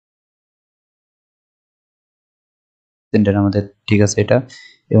Centre আমাদের ঠিক আছে এটা,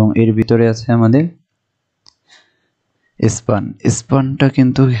 এবং এর ভিতরে আছে আমাদের স্পানটা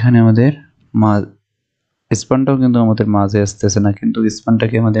কিন্তু এখানে আমাদের স্পানটাও কিন্তু আমাদের মাঝে আসতেছে না, কিন্তু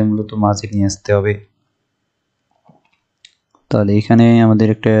স্পানটাকে আমাদের মূলত মাঝে নিয়ে আসতে হবে। তাহলে এখানে আমাদের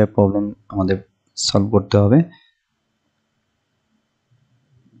একটা প্রবলেম আমাদের সলভ করতে হবে।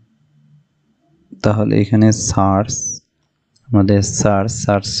 তাহলে এখানে আমাদের সার্চ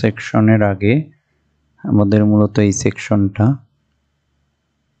সেকশনের আগে আমাদের মূলত এই সেকশনটা,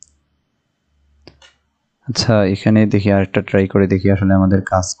 আচ্ছা এখানে দেখি আরেকটা ট্রাই করে দেখি আসলে আমাদের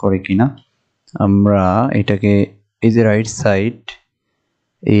কাজ করে কিনা। আমরা এটাকে এই যে রাইট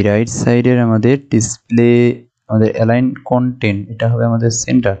সাইডের আমাদের ডিসপ্লে আমাদের অ্যালাইন কন্টেন্ট, এটা হবে আমাদের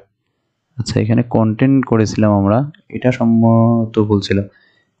সেন্টার। আচ্ছা এখানে কন্টেন্ট করেছিলাম আমরা, এটা সম্ভবত বলছিল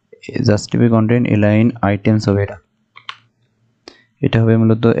জাস্টিফাই কন্টেন্ট অ্যালাইন আইটেমস হবে, এটা হবে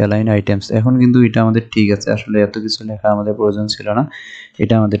মূলত অ্যালাইন আইটেমস। এখন কিন্তু এটা আমাদের ঠিক আছে, আসলে এত কিছু লেখা আমাদের প্রয়োজন ছিল না,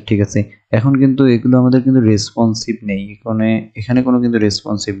 এটা আমাদের ঠিক আছে। এখন কিন্তু এগুলো আমাদের কিন্তু রেসপন্সিভ নেই, এখানে কোনো কিন্তু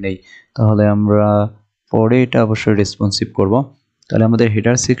রেসপন্সিভ নেই, তাহলে আমরা পরে এটা অবশ্যই রেসপন্সিভ করব। তাহলে আমাদের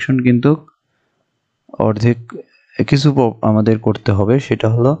হেডার সেকশন কিন্তু অর্ধেক কিছু আমাদের করতে হবে, সেটা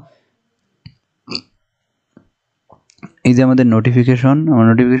হলো এই যে আমাদের নোটিফিকেশন, আমরা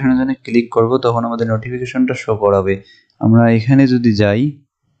নোটিফিকেশনের জন্য ক্লিক করব, তখন আমাদের নোটিফিকেশনটা শো করাবে। আমরা এখানে যদি যাই,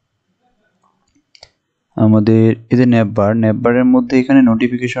 আমাদের এই যে ন্যাপবারের মধ্যে এখানে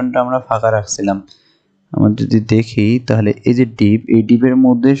নোটিফিকেশনটা আমরা ফাঁকা রাখছিলাম। আমরা যদি দেখি তাহলে এই যে এই ডিপের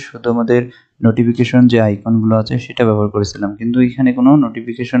মধ্যে শুধু আমাদের নোটিফিকেশন যে আইকনগুলো আছে সেটা ব্যবহার করেছিলাম, কিন্তু এখানে কোনো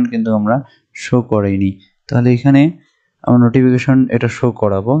নোটিফিকেশন কিন্তু আমরা শো করাইনি। তাহলে এখানে আমরা নোটিফিকেশন এটা শো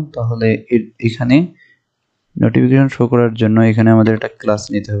করাবো। তাহলে এখানে নোটিফিকেশন শো করার জন্য এখানে আমাদের একটা ক্লাস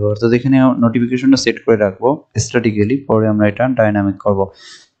নিতে হবে, অর্থাৎ এখানে নোটিফিকেশনটা সেট করে রাখবো স্ট্যাটিক্যালি, পরে আমরা এটা ডাইনামিক করব।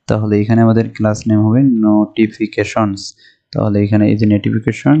 তাহলে এখানে আমাদের ক্লাস নেম হবে নোটিফিকেশনস। তাহলে এখানে এই যে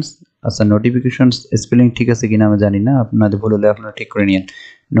নোটিফিকেশনস, আচ্ছা নোটিফিকেশনস স্পেলিং ঠিক আছে কিনা আমি জানি না, আপনাদের ভুল হলে আপনারা ঠিক করে নিন।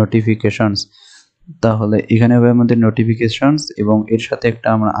 নোটিফিকেশনস, তাহলে এখানে হবে আমাদের নোটিফিকেশনস, এবং এর সাথে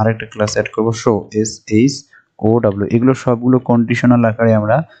আমরা আরেকটা ক্লাস অ্যাড করব শো, SHOW। এগুলো সবগুলো কন্ডিশনাল আকারে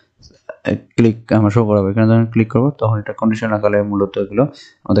আমরা আমরা শো করাবো। এখানে যখন ক্লিক করবো তখন এটা কন্ডিশনাল আকারে মূলত এগুলো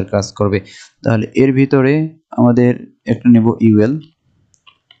আমাদের কাজ করবে। তাহলে এর ভিতরে আমাদের একটা নেব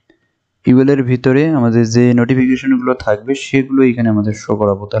এর ভিতরে আমাদের যে নোটিফিকেশনগুলো থাকবে সেগুলো এখানে আমাদের শো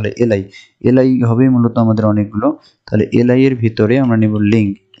করাবো। তাহলে এলআই হবে মূলত আমাদের অনেকগুলো। তাহলে এলআই এর ভিতরে আমরা নেব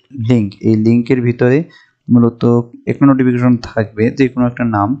লিঙ্ক। এই লিঙ্কের ভিতরে মূলত একটা নোটিফিকেশন থাকবে, যে কোনো একটা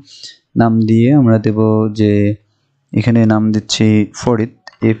নাম দিয়ে আমরা দেব, যে এখানে নাম দিচ্ছি Farid,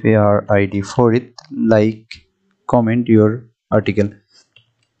 FARID, Farid like comment your article,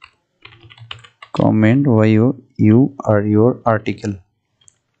 comment your article,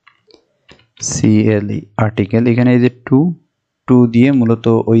 CLE article. এখানে এই যে টু দিয়ে মূলত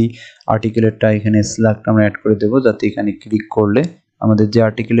ওই আর্টিকেলেরটা এখানে স্ল্যাগটা আমরা অ্যাড করে দেবো, যাতে এখানে ক্লিক করলে আমাদের যে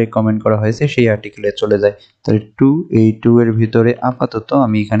আর্টিকেলে কমেন্ট করা হয়েছে সেই আর্টিকেলে চলে যায়। তাহলে এই এর ভিতরে আপাতত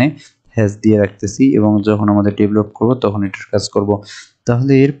আমি এখানে হ্যাশ দিয়ে রাখতেছি, এবং যখন আমাদের ডেভেলপ করব তখন এটার কাজ করব।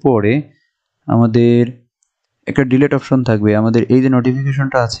 তাহলে এরপরে আমাদের একটা ডিলিট অপশন থাকবে। আমাদের এই যে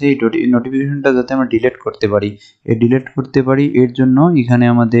নোটিফিকেশনটা আছে, এই নোটিফিকেশনটা যাতে আমরা ডিলিট করতে পারি, এর জন্য এখানে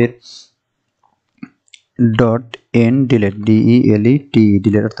আমাদের .n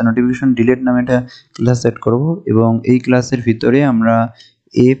delete অর্থাৎ নোটিফিকেশন ডিলিট নামে একটা ক্লাস সেট করব, এবং এই ক্লাসের ভিতরে আমরা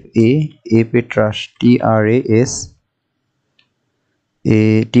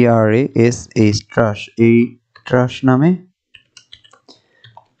ট্রাশ নামে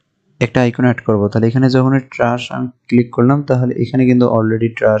একটা আইকন অ্যাড করব। তাহলে এখানে যখন ট্রাশ আমি ক্লিক করলাম, তাহলে এখানে কিন্তু অলরেডি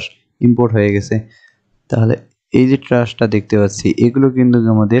ট্রাশ ইম্পোর্ট হয়ে গেছে। তাহলে এই যে ট্রাশটা দেখতে পাচ্ছি, এগুলো কিন্তু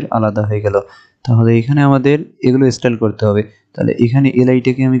আমাদের আলাদা হয়ে গেল। তাহলে এখানে আমাদের এগুলো স্টাইল করতে হবে। তাহলে এখানে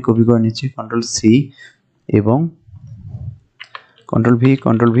এলআইটাকে আমি কপি করে নিচ্ছি, Ctrl+C এবং Ctrl+V,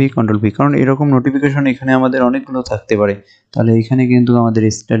 কারণ এরকম নোটিফিকেশন এখানে আমাদের অনেকগুলো থাকতে পারে। তাহলে এখানে কিন্তু আমাদের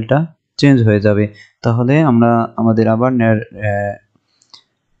স্টাইলটা চেঞ্জ হয়ে যাবে। তাহলে আমরা আমাদের আবার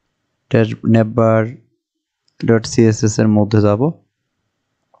navbar.css এর মধ্যে যাব,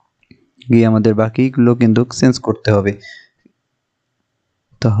 গিয়ে আমাদের বাকিগুলো কিন্তু চেঞ্জ করতে হবে।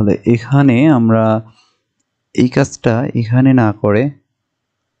 তাহলে এখানে আমরা এই কাজটা এখানে না করে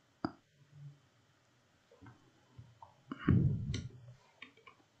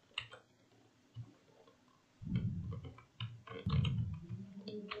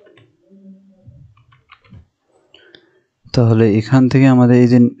তাহলে এখান থেকে আমাদের এই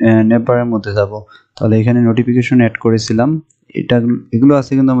যে নেটবারের মধ্যে যাব। তাহলে এখানে নোটিফিকেশন অ্যাড করেছিলাম, এগুলো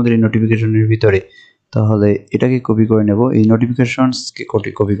আছে কিন্তু আমাদের এই নোটিফিকেশনের ভিতরে। তাহলে এটাকে কপি করে নেব, এই নোটিফিকেশনসকে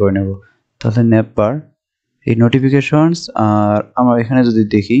কপি করে নেব। তাহলে নেটবার এই নোটিফিকেশনস আর আমরা এখানে যদি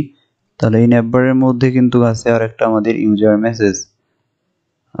দেখি তাহলে এই navbar-এর মধ্যে কিন্তু আছে আর একটা আমাদের ইউজার মেসেজ।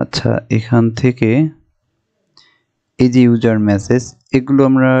 আচ্ছা, এখান থেকে এই যে ইউজার মেসেজ এগুলো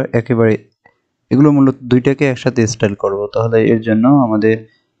আমরা একেবারে এগুলো মূলত দুইটাকে একসাথে স্টাইল করব। তাহলে এর জন্য আমাদের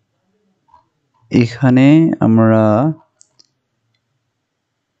এখানে আমরা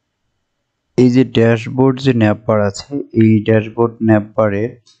এই যে ড্যাশবোর্ড যে navbar আছে এই ড্যাশবোর্ড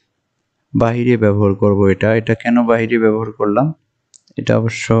navbar-এর বাহিরে ব্যবহার করব। এটা কেন বাহিরে ব্যবহার করলাম এটা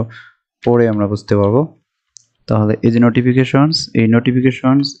অবশ্য পরে আমরা বুঝতে পারবো। তাহলে এই যে নোটিফিকেশনস এই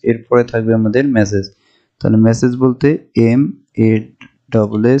নোটিফিকেশনস এরপরে থাকবে আমাদের মেসেজ। তাহলে মেসেজ বলতে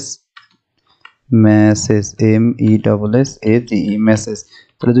MESS মেসেজ MESSAGE মেসেজ।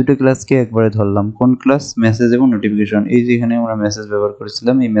 তাহলে দুটো ক্লাসকে একবারে ধরলাম, কোন ক্লাস? মেসেজ এবং নোটিফিকেশন। এই যে এখানে আমরা মেসেজ ব্যবহার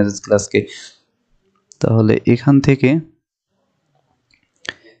করেছিলাম এই মেসেজ ক্লাসকে। তাহলে এখান থেকে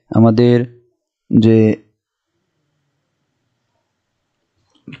আমাদের যে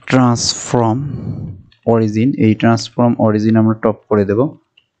ট্রান্সফর্ম অরিজিন এই ট্রান্সফর্ম অরিজিন আমরা টপ করে দেব,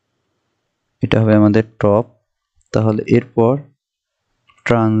 এটা হবে আমাদের টপ। তাহলে এরপর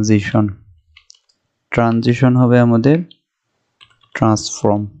ট্রানজিশন ট্রানজিশন হবে আমাদের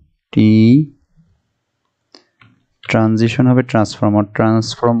ট্রান্সফর্ম ট্রানজিশন হবে ট্রান্সফর্মার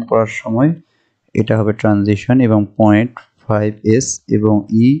ট্রান্সফর্ম করার সময় এটা হবে ট্রানজিশন এবং 0.5s এবং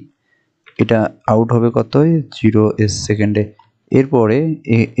এটা আউট হবে কত 0s সেকেন্ডে।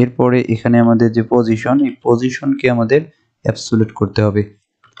 এরপরে এখানে আমাদের যে পজিশন এই পজিশনকে আমাদের অ্যাবসোলিউট করতে হবে।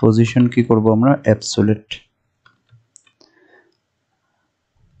 পজিশন কি করব আমরা? অ্যাবসোলিউট।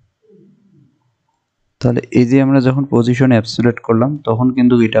 তাহলে এই যে আমরা যখন পজিশন অ্যাবসোলিউট করলাম তখন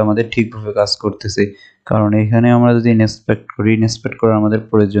কিন্তু এটা আমাদের ঠিকভাবে কাজ করতেছে, কারণ এখানে আমরা যদি ইনস্পেক্ট করার আমাদের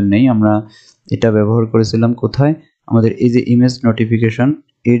প্রয়োজন নেই। আমরা এটা ব্যবহার করেছিলাম কোথায়? আমাদের এই যে ইমেজ নোটিফিকেশন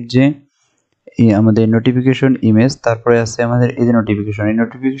এর যে আমাদের নোটিফিকেশন ইমেজ, তারপরে আছে আমাদের এই যে নোটিফিকেশন। এই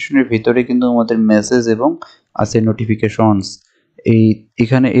নোটিফিকেশনের ভিতরে কিন্তু আমাদের মেসেজ এবং আছে নোটিফিকেশনস।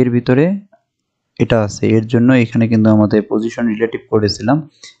 এখানে এর ভিতরে এটা আছে, এর জন্য এখানে কিন্তু আমাদের পজিশন রিলেটিভ করেছিলাম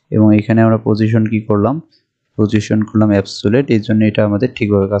এবং এখানে আমরা পজিশন কি করলাম? পজিশন করলাম অ্যাবসোলিউট। এর জন্য এটা আমাদের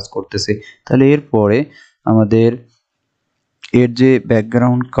ঠিকভাবে কাজ করতেছে। তাহলে এরপরে আমাদের এর যে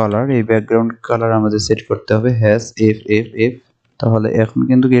ব্যাকগ্রাউন্ড কালার এই ব্যাকগ্রাউন্ড কালার আমাদের সেট করতে হবে #FFF। তাহলে এখন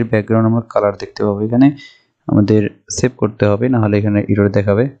কিন্তু এর ব্যাকগ্রাউন্ড আমরা কালার দেখতে পাবো, এখানে আমাদের সেভ করতে হবে, না হলে এখানে এরর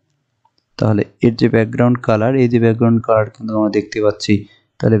দেখাবে। তাহলে এর যে ব্যাকগ্রাউন্ড কালার এই যে ব্যাকগ্রাউন্ড কালার কিন্তু আমরা দেখতে পাচ্ছি।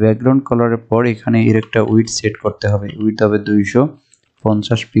 তাহলে ব্যাকগ্রাউন্ড কালারের পর এখানে এর একটা উইডথ সেট করতে হবে। উইডথ হবে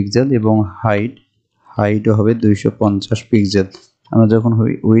 250 পিক্সেল এবং হাইটও হবে 250 পিক্সেল। আমরা যখন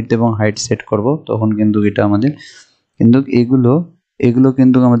উইডথ এবং হাইট সেট করব তখন কিন্তু এটা আমাদের কিন্তু এগুলো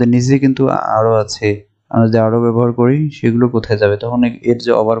কিন্তু আমাদের নিচে কিন্তু আরও আছে। আমরা যদি আরও ব্যবহার করি সেগুলো কোথায় যাবে? তখন এর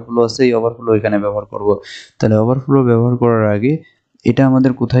যে ওভারফ্লো আছে এই ওভারফ্লো এখানে ব্যবহার করব। তাহলে ওভারফ্লো ব্যবহার করার আগে এটা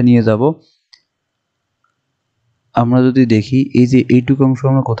আমাদের কোথায় নিয়ে যাব? আমরা যদি দেখি এই যে এইটুকু অংশ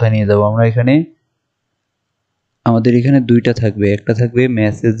আমরা কোথায় নিয়ে যাব? আমরা এখানে আমাদের এখানে দুইটা থাকবে, একটা থাকবে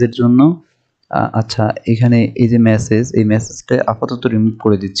মেসেজের জন্য। আচ্ছা, এখানে এই যে মেসেজ এই মেসেজটা আপাতত রিমুভ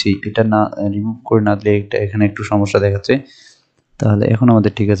করে দিচ্ছি। এটা না রিমুভ করে না দিলে এটা এখানে একটু সমস্যা দেখাচ্ছে। তাহলে এখন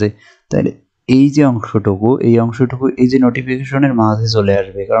আমাদের ঠিক আছে। তাহলে এই যে অংশটুকু এই যে নোটিফিকেশনের মাঝে চলে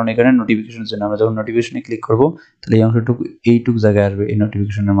আসবে, কারণ এখানে নোটিফিকেশনের জন্য আমরা যখন নোটিফিকেশনে ক্লিক করব তাহলে এই অংশটুকু এইটুকু জায়গায় আসবে এই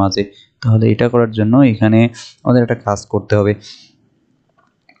নোটিফিকেশনের মাঝে। তাহলে এটা করার জন্য এখানে আমাদের একটা কাজ করতে হবে,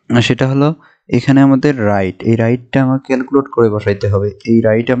 সেটা হলো এখানে আমাদের রাইট এই রাইটটা আমাকে ক্যালকুলেট করে বসাইতে হবে। এই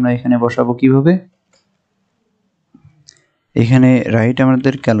রাইট আমরা এখানে বসাবো কিভাবে? এখানে রাইট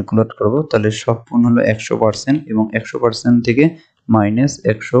আমাদের ক্যালকুলেট করব। তাহলে সব পূর্ণ হলো 100% এবং 100% থেকে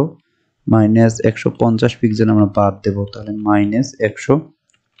 -150 পিক্সেল আমরা বাদ দেব। তাহলে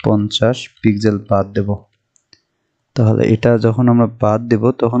 -150 পিক্সেল বাদ দেব। তাহলে এটা যখন আমরা বাদ দেব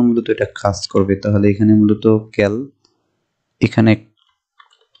তখন মূলত এটা কাজ করবে। তাহলে এখানে মূলত এখানে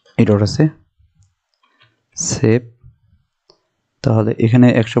এরর আছে সেভ। তাহলে এখানে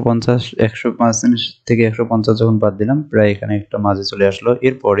 100% থেকে 150 যখন বাদ দিলাম প্রায় এখানে একটা মাঝে চলে আসলো।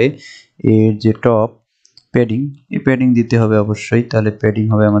 এরপরে এর যে টপ প্যাডিং এই প্যাডিং দিতে হবে অবশ্যই। তাহলে প্যাডিং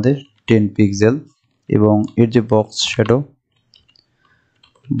হবে আমাদের 10 পিক্সেল এবং এর যে বক্স শ্যাডো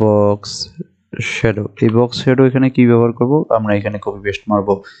এই বক্স শ্যাডো এখানে কি ব্যবহার করব? আমরা এখানে কপি পেস্ট মারব।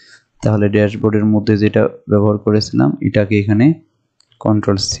 তাহলে ড্যাশবোর্ডের মধ্যে যেটা ব্যবহার করেছিলাম এটাকে এখানে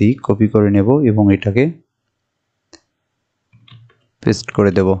Ctrl+C কপি করে নেব এবং এটাকে পেস্ট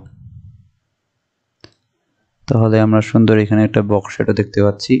করে দেব। তাহলে আমরা সুন্দর এখানে একটা বক্স শ্যাডো দেখতে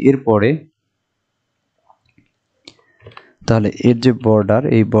পাচ্ছি। এরপরে তাহলে এর যে বর্ডার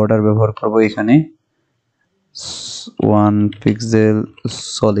এই বর্ডার ব্যবহার করব এখানে 1 পিক্সেল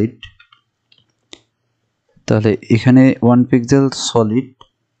সলিড তাহলে এখানে 1 পিক্সেল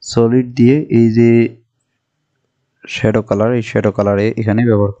সলিড দিয়ে এই যে শ্যাডো কালার, এই শ্যাডো কালারে এখানে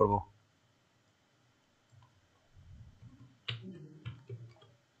ব্যবহার করব।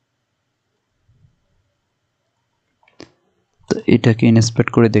 তো এটাকে ইন্সপেক্ট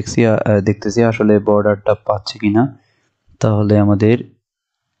করে দেখতেছি আসলে বর্ডারটা পাচ্ছে কিনা। তাহলে আমাদের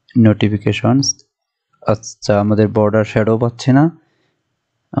নোটিফিকেশনস, আচ্ছা আমাদের বর্ডার শ্যাডো পাচ্ছে না,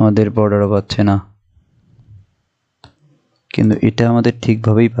 আমাদের বর্ডারও পাচ্ছে না, কিন্তু এটা আমাদের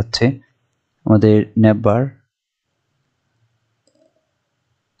ঠিকভাবেই পাচ্ছে। আমাদের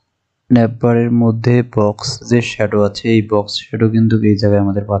ন্যাপবারের মধ্যে বক্স যে শ্যাডো আছে, এই বক্স শ্যাডো কিন্তু এই জায়গায়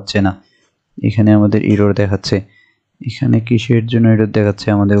আমাদের পাচ্ছে না। এখানে আমাদের এরর দেখাচ্ছে। এখানে কিসের জন্য এরর দেখাচ্ছে,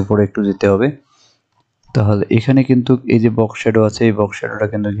 আমাদের উপরে একটু যেতে হবে। তাহলে এখানে কিন্তু এই যে বক্স শ্যাডো আছে, এই বক্স শ্যাডোটা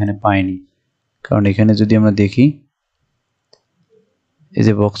কিন্তু এখানে পাইনি। কারণ এখানে যদি আমরা দেখি, এই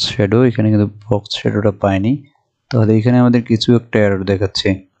যে বক্স শ্যাডো, এখানে কিন্তু বক্স শ্যাডোটা পাইনি। তাহলে এখানে আমাদের কিছু একটা এরর দেখাচ্ছে।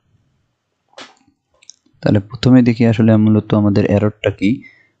 তাহলে প্রথমে দেখি আসলে মূলত আমাদের এররটা কি।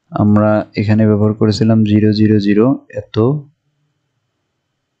 আমরা এখানে ব্যবহার করেছিলাম 000 এত।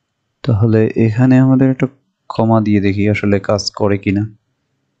 তাহলে এখানে আমাদের একটা কমা দিয়ে দেখি আসলে কাজ করে কিনা।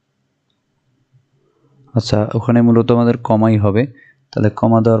 আচ্ছা, ওখানে মূলত আমাদের কমাই হবে। তাহলে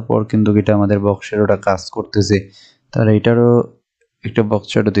কমা দেওয়ার পর কিন্তু এটা আমাদের বক্স শ্যাডোটা কাজ করতেছে। তাহলে এটারও একটা বক্স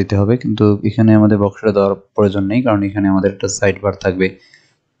শ্যাডো দিতে হবে, কিন্তু এখানে আমাদের বক্স শ্যাডো দেওয়ার প্রয়োজন নেই, কারণ এখানে আমাদের একটা সাইড বার থাকবে।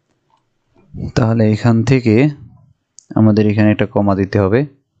 তাহলে এখান থেকে আমাদের এখানে একটা কমা দিতে হবে,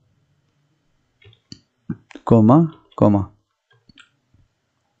 কমা কমা।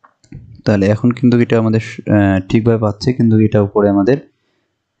 তাহলে এখন কিন্তু এটা আমাদের ঠিকভাবে পাচ্ছে, কিন্তু এটা উপরে আমাদের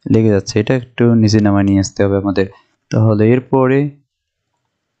লেগে যাচ্ছে। এটা একটু নিচে নামায় নিয়ে আসতে হবে আমাদের। তাহলে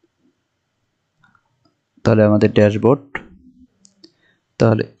তাহলে আমাদের ড্যাশবোর্ড।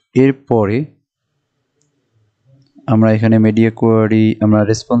 তাহলে এরপরে আমরা এখানে মিডিয়া কোয়ারি আমরা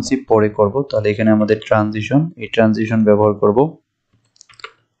রেসপন্সিভ পরে করব। তাহলে এখানে আমাদের ট্রানজিশন, এই ট্রানজিশন ব্যবহার করব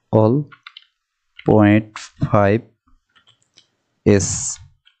all 0.5s।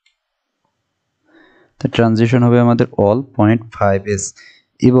 তো ট্রানজিশন হবে আমাদের all 0.5s।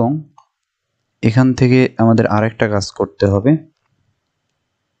 এবং এখান থেকে আমাদের আরেকটা কাজ করতে হবে।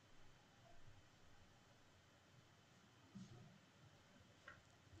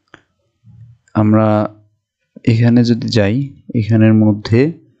 আমরা এখানে যদি যাই, এখানের মধ্যে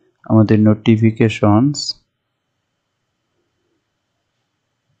আমাদের নোটিফিকেশনস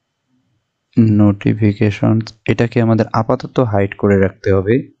এটাকে আমাদের আপাতত হাইড করে রাখতে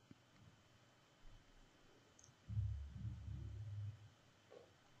হবে।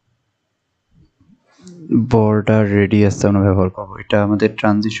 বর্ডার রেডিয়াস আমরা ব্যবহার করব। এটা আমাদের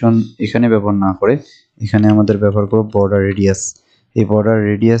ট্রানজিশন এখানে ব্যবহার না করে এখানে আমাদের ব্যবহার করব বর্ডার রেডিয়াস। এই বর্ডার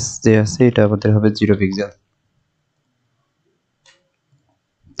রেডিয়াস যে আছে এটা আমাদের হবে 0 পিক্সেল।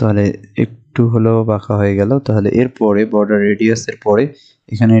 তাহলে একটু হলেও বাঁকা হয়ে গেল। তাহলে এরপরে বর্ডার রেডিয়াসের পরে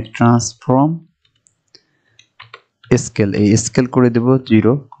এখানে ট্রান্সফর্ম স্কেল, এই স্কেল করে দেব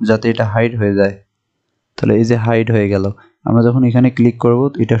 0, যাতে এটা হাইড হয়ে যায়। তাহলে এই যে হাইড হয়ে গেল, আমরা যখন এখানে ক্লিক করব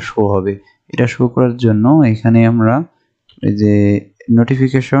এটা শো হবে। এটা শো করার জন্য এখানে আমরা এই যে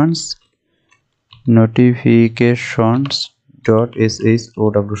notifications dot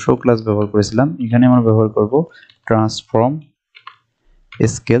show show class ব্যবহার করেছিলাম। এখানে আমরা ব্যবহার করব ট্রান্সফর্ম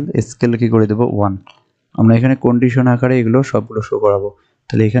স্কেল কি করে দেব 1। আমরা এখানে কন্ডিশন আকারে এগুলো সবগুলো শো করাবো।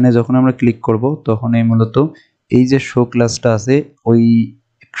 তাহলে এখানে যখন আমরা ক্লিক করব তখন এই মূলত এই যে শো ক্লাসটা আছে, ওই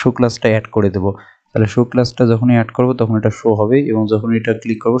শো ক্লাসটা অ্যাড করে দেব। তাহলে শো ক্লাসটা যখনই অ্যাড করব তখন এটা শো হবে, এবং যখন এটা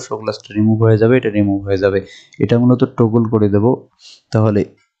ক্লিক করব শো ক্লাসটা রিমুভ হয়ে যাবে, এটা রিমুভ হয়ে যাবে। এটা মূলত টগল করে দেব। তাহলে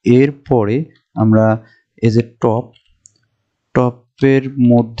এরপরে আমরা এই যে টপের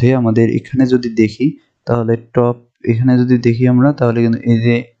মধ্যে আমাদের এখানে যদি দেখি, তাহলে এখানে যদি দেখি আমরা, তাহলে কিন্তু এই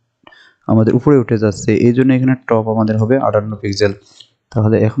যে আমাদের উপরে উঠে যাচ্ছে, এই জন্য এখানে টপ আমাদের হবে 58 পিক্সেল।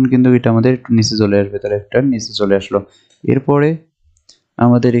 তাহলে এখন কিন্তু এটা আমাদের একটু নিচে চলে আসবে। তাহলে একটা নিচে চলে আসলো। এরপরে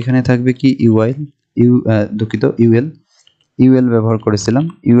আমাদের এখানে থাকবে কি ইউএল ব্যবহার করেছিলাম।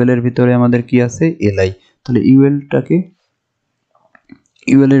 ইউএল এর ভিতরে আমাদের কি আছে, এলআই। তাহলে ইউএল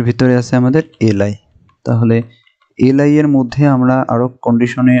এর ভিতরে আছে আমাদের এলআই। তাহলে এলআই এর মধ্যে আমরা আরো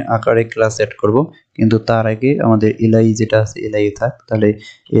কন্ডিশনে আকারে ক্লাস অ্যাড করব, কিন্তু তার আগে আমাদের এলআই যেটা আছে এলআই থাক। তাহলে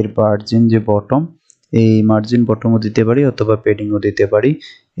এর মার্জিন যে বটম, এই মার্জিন বটমও দিতে পারি অথবা পেডিংও দিতে পারি।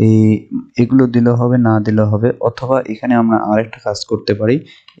 এগুলো দিলেও হবে, না দিলেও হবে। অথবা এখানে আমরা আরেকটা কাজ করতে পারি,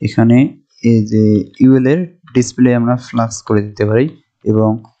 এখানে এই যে ইউএল এর ডিসপ্লে আমরা ফ্লাক্স করে দিতে পারি, এবং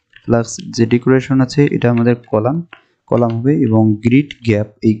ফ্লাক্স যে ডেকোরেশন আছে এটা আমাদের কলাম হবে, এবং গ্রিড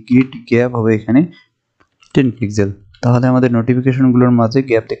গ্যাপ হবে এখানে 10 পিক্সেল। তাহলে আমাদের নোটিফিকেশনগুলোর মাঝে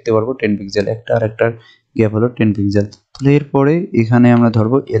গ্যাপ দেখতে পারবো 10 পিক্সেল, একটা আর একটার গ্যাপ হলো 10 পিক্সেল। তাহলে এরপরে এখানে আমরা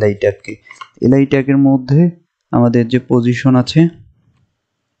ধরবো এলআই ট্যাগকে। এলআই ট্যাগের মধ্যে আমাদের যে পজিশন আছে,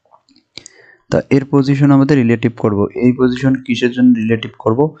 তা এর পজিশন আমাদের রিলেটিভ করব। এই পজিশন কিসের জন্য রিলেটিভ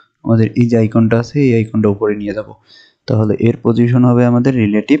করব? আমাদের এই যে আইকনটা আছে এই আইকনটা উপরে নিয়ে যাব। তাহলে এর পজিশন হবে আমাদের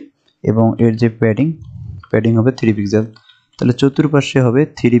রিলেটিভ এবং এর যে প্যাডিং হবে 3 পিক্সেল। তাহলে চতুর্পাশে হবে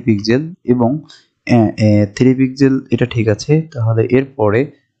 3 পিক্সেল এবং 3 পিক্সেল, এটা ঠিক আছে। তাহলে এরপরে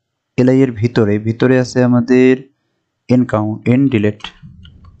এলআই এর ভিতরে আছে আমাদের এন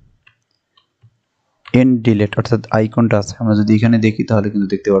ডিলেট অর্থাৎ আইকনটা আছে। আমরা যদি এখানে দেখি তাহলে কিন্তু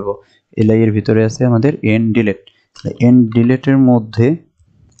দেখতে পারবো এলআই এর ভিতরে আছে আমাদের এন ডিলেট। তাহলে এন ডিলেটের মধ্যে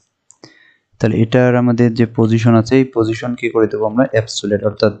তাহলে এটার আমাদের যে পজিশন আছে এই পজিশন কি করে দেবো আমরা অ্যাবসোলিউট,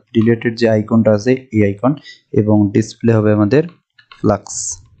 অর্থাৎ ডিলেটের যে আইকনটা আছে এই আইকন, এবং ডিসপ্লে হবে আমাদের ফ্লাক্স,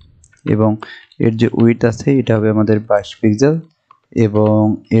 এবং এর যে উইথ আছে এটা হবে আমাদের 22 পিক্সেল, এবং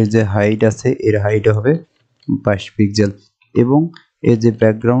এর যে হাইট আছে এর হাইট হবে 22 পিক্সেল, এবং এর যে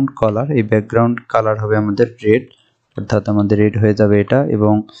ব্যাকগ্রাউন্ড কালার এই ব্যাকগ্রাউন্ড কালার হবে আমাদের রেড, অর্থাৎ আমাদের রেড হয়ে যাবে এটা,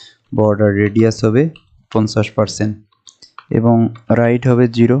 এবং বর্ডার রেডিয়াস হবে 50%, এবং রাইট হবে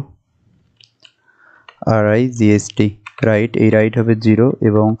 0 RIGST রাইট, এই রাইট হবে 0,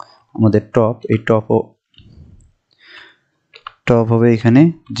 এবং আমাদের টপ হবে এখানে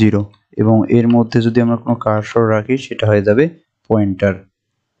 0, এবং এর মধ্যে যদি আমরা কোনো কার্সর রাখি সেটা হয়ে যাবে পয়েন্টার।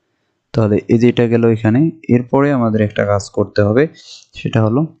 তাহলে এই যে এটা গেল এখানে। এরপরে আমাদের একটা কাজ করতে হবে, সেটা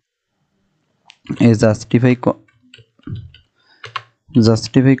হলো এই জাস্টিফাই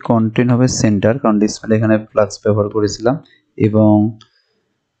কন্টেন্ট হবে সেন্টার, কারণ ডিসপ্লে এখানে ফ্লাক্স ব্যবহার করেছিলাম, এবং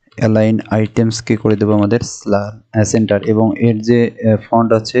অ্যালাইন আইটেমসকে করে দেবো আমাদের সেন্টার, এবং এর যে ফন্ট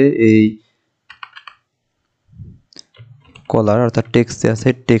আছে এই কলার অর্থাৎ টেক্সট আছে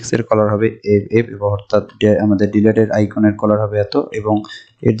টেক্সটের কালার হবে এফ, এবং অর্থাৎ আমাদের ডিলেটেড আইকনের কালার হবে এত, এবং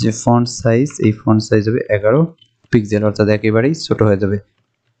এর যে ফন্ট সাইজ এই ফন্ট সাইজ হবে 11 পিক্সেল, অর্থাৎ একেবারেই ছোট হয়ে যাবে।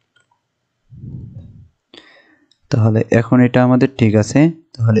 তাহলে এখন এটা আমাদের ঠিক আছে।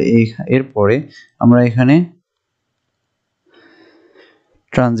 তাহলে এরপরে আমরা এখানে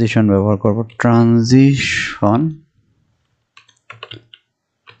ট্রানজিশন ব্যবহার করব, ট্রানজিশন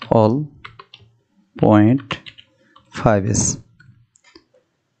অল 0.5s।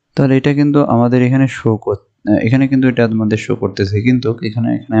 তাহলে এটা কিন্তু আমাদের এখানে এখানে কিন্তু এটা আমাদের শো করতেছে, কিন্তু এখানে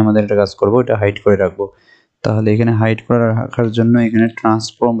আমাদের একটা কাজ করব, এটা হাইড করে রাখবো। তাহলে এখানে হাইড করে রাখার জন্য এখানে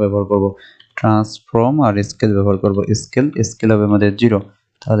ট্রান্সফর্ম ব্যবহার করব, ট্রান্সফর্ম আর স্কেল ব্যবহার করব। স্কেল হবে আমাদের 0।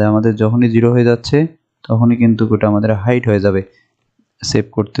 তাহলে আমাদের যখনই 0 হয়ে যাচ্ছে তখনই কিন্তু ওটা আমাদের হাইড হয়ে যাবে। সেভ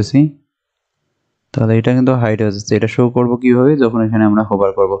করতেছি। তাহলে এটা কিন্তু হাইড হয়ে যাচ্ছে। এটা শো করব কিভাবে? যখন এখানে আমরা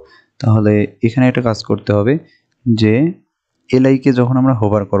হোভার করব। তাহলে এখানে একটা কাজ করতে হবে যে এলআই কে যখন আমরা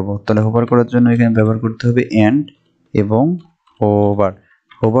হোভার করব, তাহলে হোভার করার জন্য এখানে ব্যবহার করতে হবে এন্ড এবং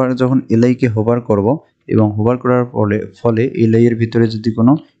হোভার যখন এলআই কে হোভার করব, এবং হোভার করার ফলে এলআই এর ভিতরে যদি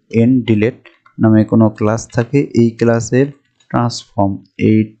কোনো এন্ড ডিলেট নামে কোনো ক্লাস থাকে, এই ক্লাসের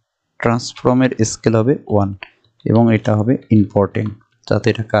এই ট্রান্সফর্মের স্কেল হবে 1, এবং এটা হবে ইম্পর্টেন্ট যাতে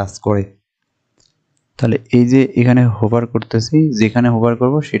এটা কাজ করে। তাহলে এই যে এখানে হোভার করতেছি, যেখানে হোভার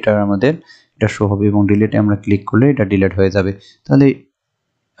করব সেটা আমাদের এটা শো হবে, এবং ডিলিটে আমরা ক্লিক করলে এটা ডিলিট হয়ে যাবে। তাহলে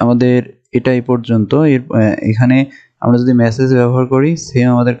আমাদের এটা এই পর্যন্ত। এখানে আমরা যদি মেসেজ ব্যবহার করি সেম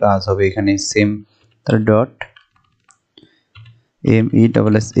আমাদের কাজ হবে এখানে সেম। তাহলে dot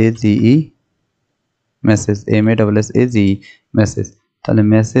MESSAGE message, MESSAGE message. তাহলে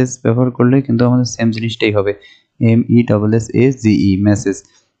মেসেজ ব্যবহার করলে কিন্তু আমাদের সেম জিনিসটাই হবে, MESSAGE মেসেজ।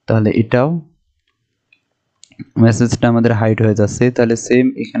 তাহলে এটাও মেসেজটা আমাদের হাইড হয়ে যাচ্ছে। তাহলে সেম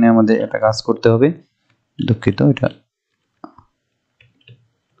এখানে আমাদের একটা কাজ করতে হবে, দুঃখিত, এটা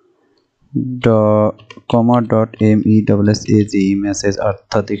MESSAGE মেসেজ,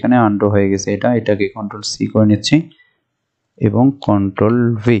 অর্থাৎ এখানে আন্ডু হয়ে গেছে। এটাকে কন্ট্রোল সি করে নিচ্ছি এবং কন্ট্রোল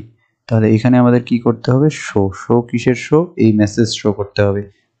ভি। তাহলে এখানে আমাদের কি করতে হবে? শো কিসের শো? এই মেসেজ শো করতে হবে।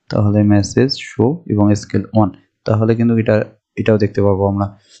 তাহলে মেসেজ শো এবং স্কেল 1, তাহলে কিন্তু এটাও দেখতে পারবো আমরা।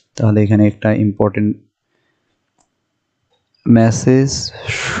 তাহলে এখানে একটা ইম্পর্টেন্ট মেসেজ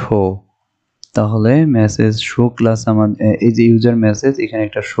শো, তাহলে মেসেজ শো ক্লাস আমাদের এই যে ইউজার মেসেজ, এখানে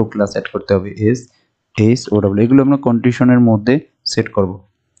একটা শো ক্লাস সেট করতে হবে, SHOW। এগুলো আমরা কন্ডিশনের মধ্যে সেট করব।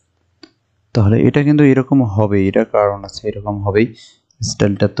 তাহলে এটা কিন্তু এরকম হবে, এটা কারণ আছে, এরকম হবেই,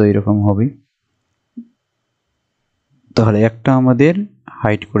 স্টাইলটা তো এরকম হবেই। তাহলে একটা আমাদের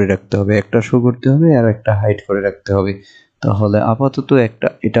হাইড করে রাখতে হবে, একটা শো করতে হবে আর একটা হাইড করে রাখতে হবে। তাহলে আপাতত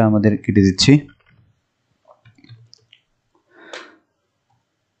এটা আমাদের কেটে দিচ্ছি।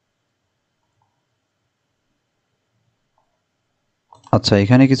 আচ্ছা,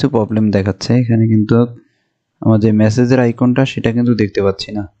 এখানে কিছু প্রবলেম দেখাচ্ছে। এখানে কিন্তু আমাদের মেসেজের আইকনটা সেটা কিন্তু দেখতে পাচ্ছি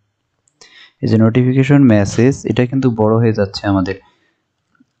না। এই যে নোটিফিকেশন মেসেজ, এটা কিন্তু বড় হয়ে যাচ্ছে আমাদের।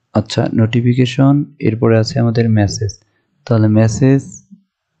 আচ্ছা, নোটিফিকেশন, এরপরে আছে আমাদের মেসেজ। তাহলে মেসেজ,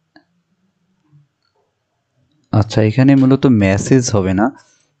 আচ্ছা এখানে মূলত মেসেজ হবে না,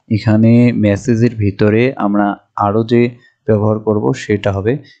 এখানে মেসেজের ভিতরে আমরা আরও যে ব্যবহার করব সেটা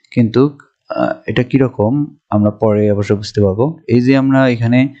হবে। কিন্তু এটা কীরকম আমরা পরে অবশ্য বুঝতে পারবো। এই যে আমরা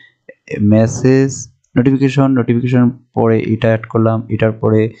এখানে মেসেজ, নোটিফিকেশন পরে এটা অ্যাড করলাম, এটার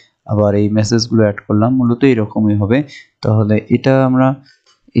পরে আবার এই মেসেজগুলো অ্যাড করলাম, মূলত এরকমই হবে। তাহলে এটা আমরা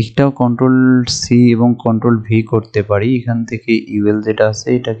এটাও কন্ট্রোল সি এবং কন্ট্রোল ভি করতে পারি। এখান থেকে ইউএল যেটা আছে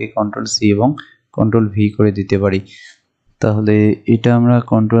এটাকে কন্ট্রোল সি এবং কন্ট্রোল ভি করে দিতে পারি। তাহলে এটা আমরা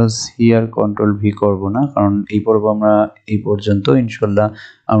কন্ট্রোল সি আর কন্ট্রোল ভি করব না, কারণ এই পর্ব আমরা এই পর্যন্ত, ইনশাল্লাহ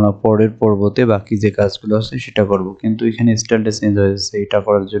আমরা পরের পর্বতে বাকি যে কাজগুলো আছে সেটা করব। কিন্তু এখানে স্টাইলটা চেঞ্জ হয়ে যাচ্ছে, এটা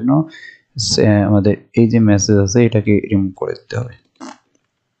করার জন্য আমাদের এই যে মেসেজ আছে এটাকে রিমুভ করে দিতে হবে।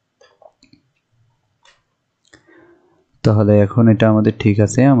 তাহলে এখন এটা আমাদের ঠিক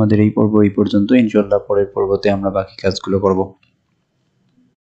আছে, আমাদের এই পর্ব এই পর্যন্ত, ইনশাল্লাহ পরের পর্বতে আমরা বাকি কাজগুলো করব।